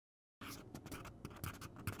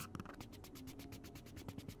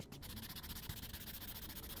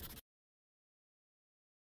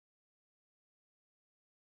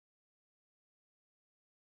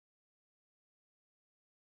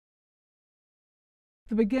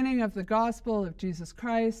The beginning of the gospel of Jesus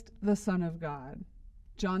Christ, the Son of God.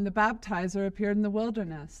 John the Baptizer appeared in the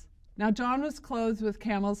wilderness. Now John was clothed with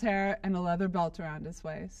camel's hair and a leather belt around his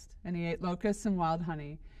waist, and he ate locusts and wild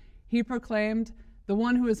honey. He proclaimed, "The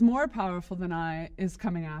one who is more powerful than I is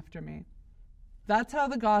coming after me." That's how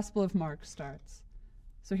the Gospel of Mark starts.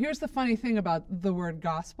 So here's the funny thing about the word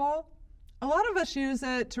gospel. A lot of us use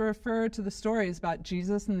it to refer to the stories about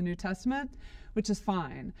Jesus in the New Testament, which is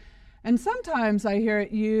fine. And sometimes I hear it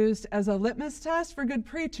used as a litmus test for good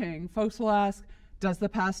preaching. Folks will ask, does the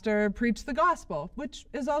pastor preach the gospel? Which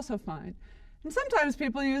is also fine. And sometimes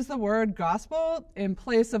people use the word gospel in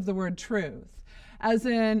place of the word truth, as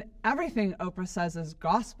in everything Oprah says is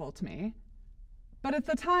gospel to me. But at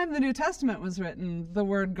the time the New Testament was written, the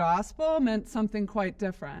word gospel meant something quite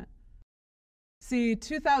different. See,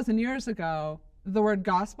 2,000 years ago, the word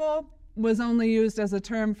gospel was only used as a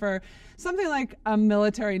term for something like a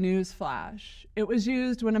military news flash. It was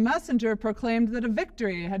used when a messenger proclaimed that a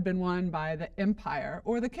victory had been won by the empire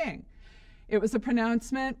or the king. It was a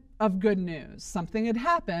pronouncement of good news. Something had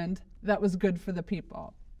happened that was good for the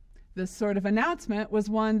people. This sort of announcement was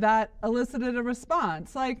one that elicited a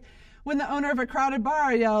response, like when the owner of a crowded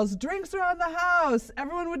bar yells, "Drinks are on the house,"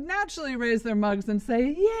 everyone would naturally raise their mugs and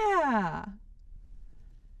say, "Yeah."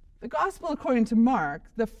 The Gospel according to Mark,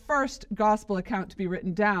 the first Gospel account to be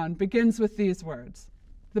written down, begins with these words: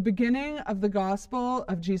 "The beginning of the Gospel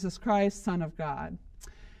of Jesus Christ, Son of God."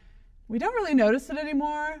 We don't really notice it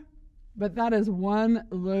anymore, but that is one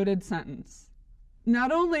loaded sentence.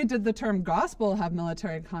 Not only did the term gospel have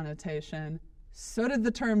military connotation, so did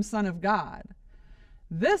the term Son of God.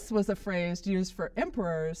 This was a phrase used for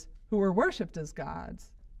emperors who were worshipped as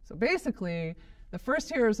gods. So basically, the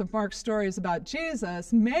first hearers of Mark's stories about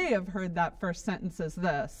Jesus may have heard that first sentence as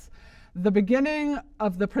this: the beginning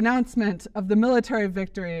of the pronouncement of the military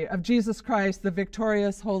victory of Jesus Christ, the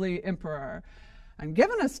victorious holy emperor. And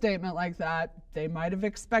given a statement like that, they might have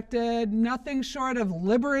expected nothing short of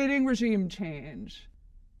liberating regime change.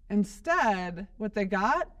 Instead, what they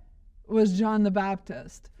got was John the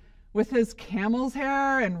Baptist. With his camel's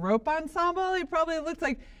hair and rope ensemble, he probably looked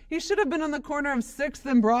like he should have been on the corner of 6th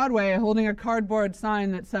and Broadway holding a cardboard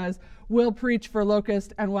sign that says, "We'll preach for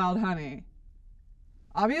locust and wild honey."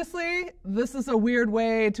 Obviously, this is a weird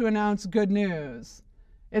way to announce good news.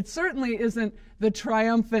 It certainly isn't the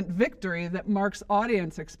triumphant victory that Mark's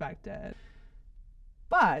audience expected.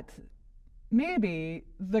 But maybe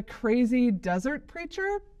the crazy desert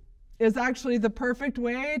preacher is actually the perfect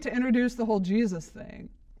way to introduce the whole Jesus thing.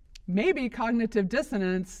 Maybe cognitive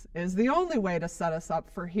dissonance is the only way to set us up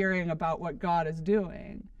for hearing about what God is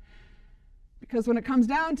doing. Because when it comes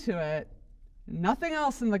down to it, nothing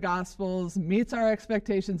else in the Gospels meets our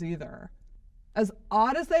expectations either. As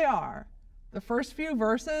odd as they are, the first few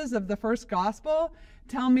verses of the first Gospel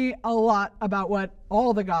tell me a lot about what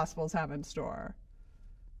all the Gospels have in store.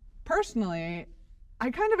 Personally, I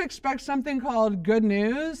kind of expect something called good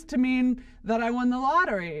news to mean that I won the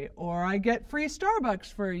lottery, or I get free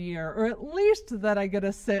Starbucks for a year, or at least that I get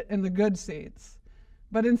to sit in the good seats.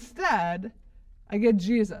 But instead, I get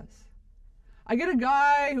Jesus. I get a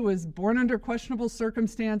guy who was born under questionable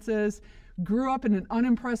circumstances, grew up in an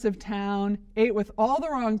unimpressive town, ate with all the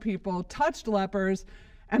wrong people, touched lepers,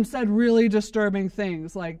 and said really disturbing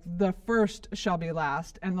things like the first shall be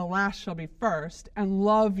last and the last shall be first, and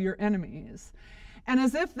love your enemies. And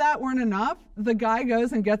as if that weren't enough, the guy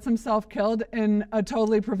goes and gets himself killed in a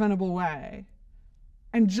totally preventable way.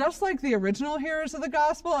 And just like the original hearers of the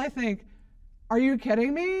gospel, I think, are you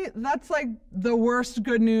kidding me? That's like the worst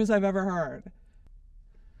good news I've ever heard.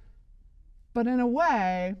 But in a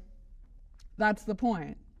way, that's the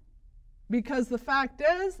point. Because the fact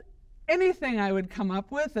is, anything I would come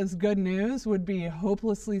up with as good news would be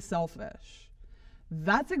hopelessly selfish.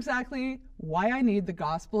 That's exactly why I need the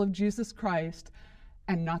gospel of Jesus Christ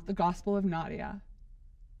and not the gospel of Nadia.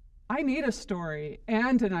 I need a story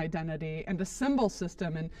and an identity and a symbol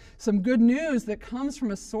system and some good news that comes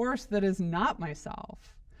from a source that is not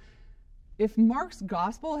myself. If Mark's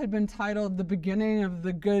gospel had been titled "The Beginning of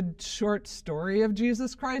the Good Short Story of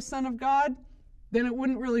Jesus Christ, Son of God," then it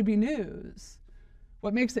wouldn't really be news.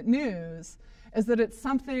 What makes it news is that it's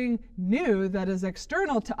something new that is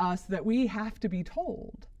external to us that we have to be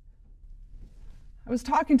told. I was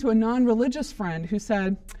talking to a non-religious friend who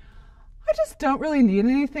said, "I just don't really need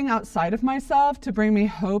anything outside of myself to bring me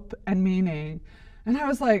hope and meaning." And I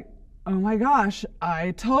was like, oh my gosh,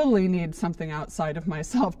 I totally need something outside of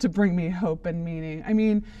myself to bring me hope and meaning. I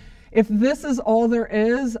mean, if this is all there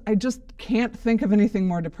is, I just can't think of anything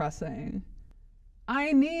more depressing.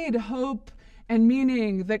 I need hope and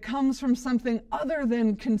meaning that comes from something other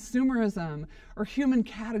than consumerism or human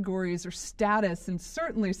categories or status, and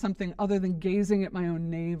certainly something other than gazing at my own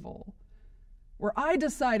navel. Were I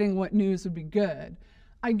deciding what news would be good,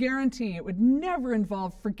 I guarantee it would never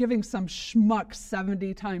involve forgiving some schmuck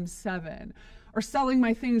 70 times 7 or selling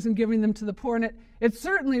my things and giving them to the poor, and it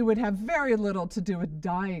certainly would have very little to do with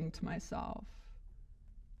dying to myself.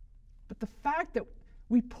 But the fact that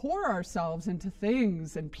we pour ourselves into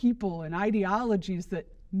things and people and ideologies that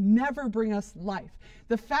never bring us life,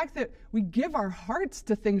 the fact that we give our hearts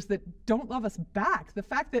to things that don't love us back, the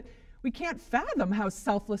fact that we can't fathom how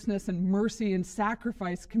selflessness and mercy and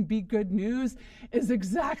sacrifice can be good news is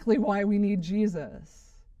exactly why we need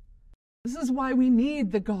Jesus. This is why we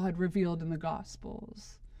need the God revealed in the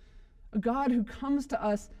Gospels. A God who comes to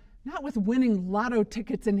us not with winning lotto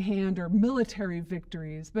tickets in hand or military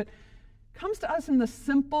victories, but comes to us in the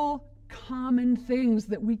simple, common things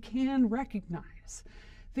that we can recognize.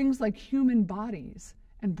 Things like human bodies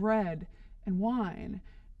and bread and wine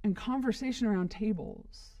and conversation around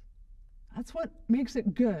tables. That's what makes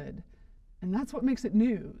it good, and that's what makes it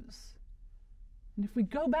news. And if we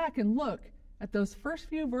go back and look at those first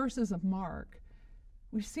few verses of Mark,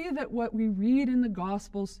 we see that what we read in the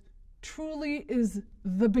Gospels truly is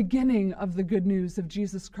the beginning of the good news of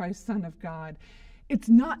Jesus Christ, Son of God. It's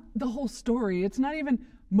not the whole story. It's not even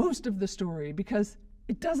most of the story, because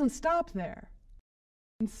it doesn't stop there.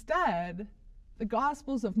 Instead, the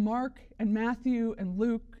Gospels of Mark and Matthew and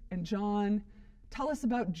Luke and John tell us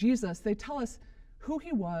about Jesus. They tell us who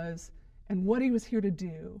he was and what he was here to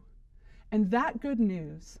do. And that good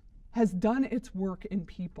news has done its work in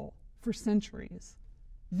people for centuries.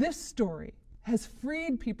 This story has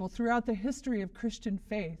freed people throughout the history of Christian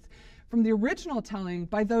faith, from the original telling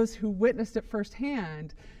by those who witnessed it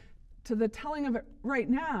firsthand to the telling of it right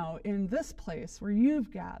now in this place where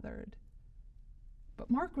you've gathered. But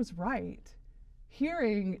Mark was right.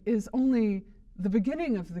 Hearing is only the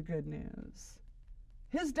beginning of the good news.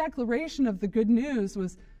 His declaration of the good news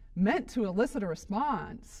was meant to elicit a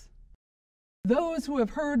response. Those who have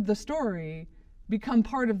heard the story become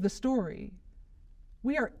part of the story.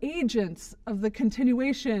 We are agents of the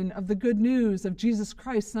continuation of the good news of Jesus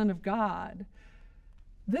Christ, Son of God.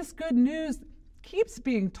 This good news keeps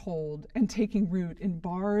being told and taking root in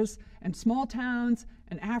bars and small towns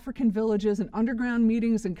and African villages and underground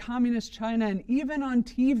meetings in communist China, and even on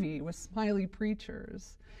TV with smiley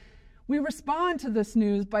preachers. We respond to this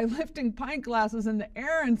news by lifting pint glasses in the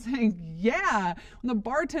air and saying, yeah, when the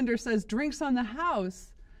bartender says drinks on the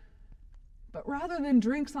house. But rather than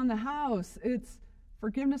drinks on the house, it's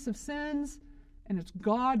forgiveness of sins, and it's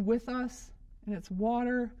God with us, and it's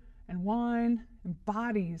water and wine and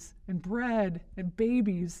bodies and bread and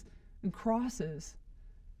babies and crosses.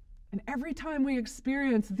 And every time we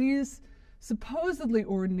experience these supposedly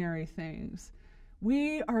ordinary things,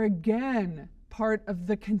 we are again part of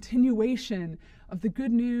the continuation of the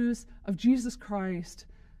good news of Jesus Christ,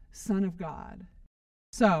 Son of God.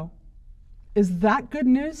 So, is that good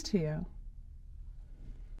news to you?